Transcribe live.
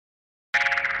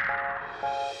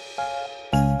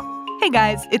Hey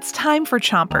guys, it's time for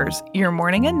Chompers, your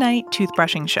morning and night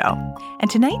toothbrushing show. And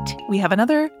tonight, we have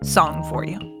another song for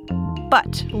you.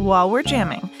 But while we're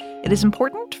jamming, it is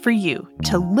important for you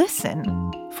to listen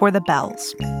for the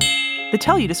bells that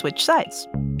tell you to switch sides.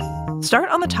 Start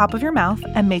on the top of your mouth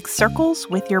and make circles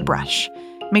with your brush.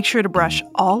 Make sure to brush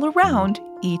all around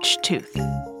each tooth.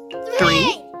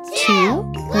 3, 2,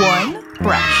 1,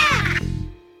 brush.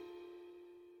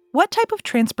 What type of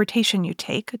transportation you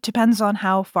take depends on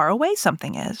how far away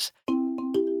something is.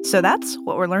 So that's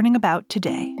what we're learning about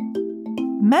today.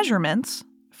 Measurements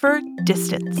for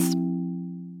distance.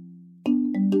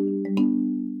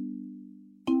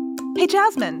 Hey,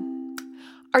 Jasmine,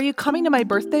 are you coming to my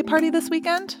birthday party this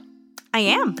weekend? I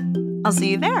am. I'll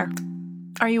see you there.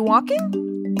 Are you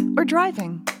walking or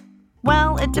driving?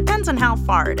 Well, it depends on how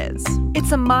far it is.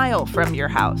 It's a mile from your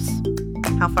house.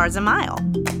 How far is a mile?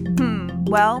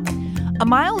 Well, a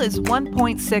mile is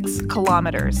 1.6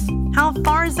 kilometers. How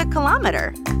far is a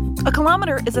kilometer? A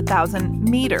kilometer is 1,000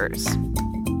 meters.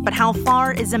 But how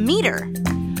far is a meter?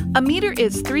 A meter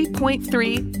is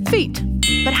 3.3 feet.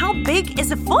 But how big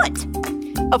is a foot?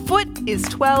 A foot is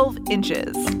 12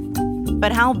 inches.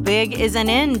 But how big is an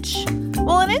inch?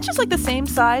 Well, an inch is like the same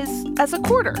size as a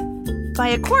quarter. By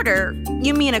a quarter,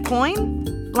 you mean a coin?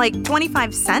 Like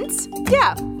 25 cents?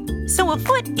 Yeah. So a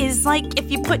foot is like if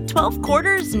you put 12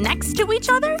 quarters next to each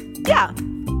other? Yeah.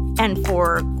 And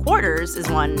 4 quarters is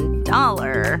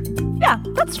 $1. Yeah,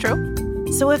 that's true.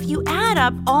 So if you add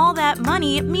up all that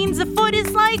money, it means a foot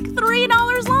is like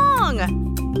 $3 long.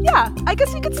 Yeah, I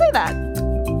guess you could say that.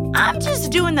 I'm just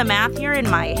doing the math here in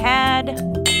my head.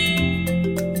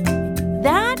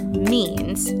 That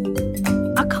means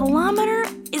a kilometer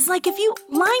is like if you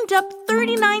lined up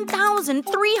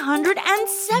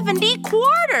 39,370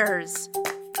 quarters.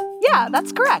 Yeah,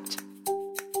 that's correct.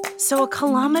 So a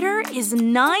kilometer is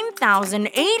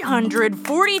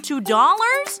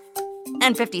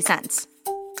 $9,842.50.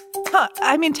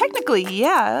 I mean, technically,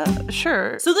 yeah,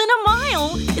 sure. So then a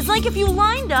mile is like if you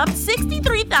lined up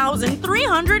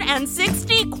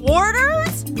 63,360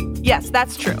 quarters? Yes,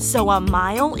 that's true. So a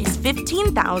mile is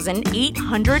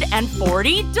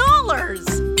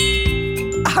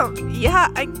 $15,840. Yeah,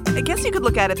 I guess you could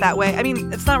look at it that way. I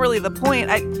mean, it's not really the point.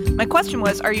 My question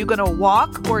was, are you going to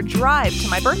walk or drive to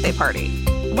my birthday party?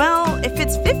 Well, if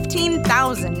it's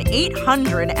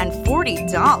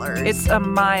 $15,840... It's a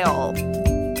mile.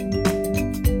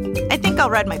 I think I'll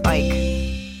ride my bike.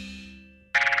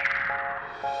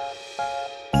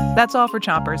 That's all for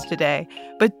Chompers today.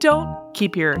 But don't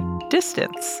keep your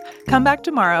distance. Come back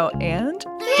tomorrow and 3,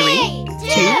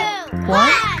 2,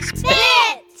 1, spin.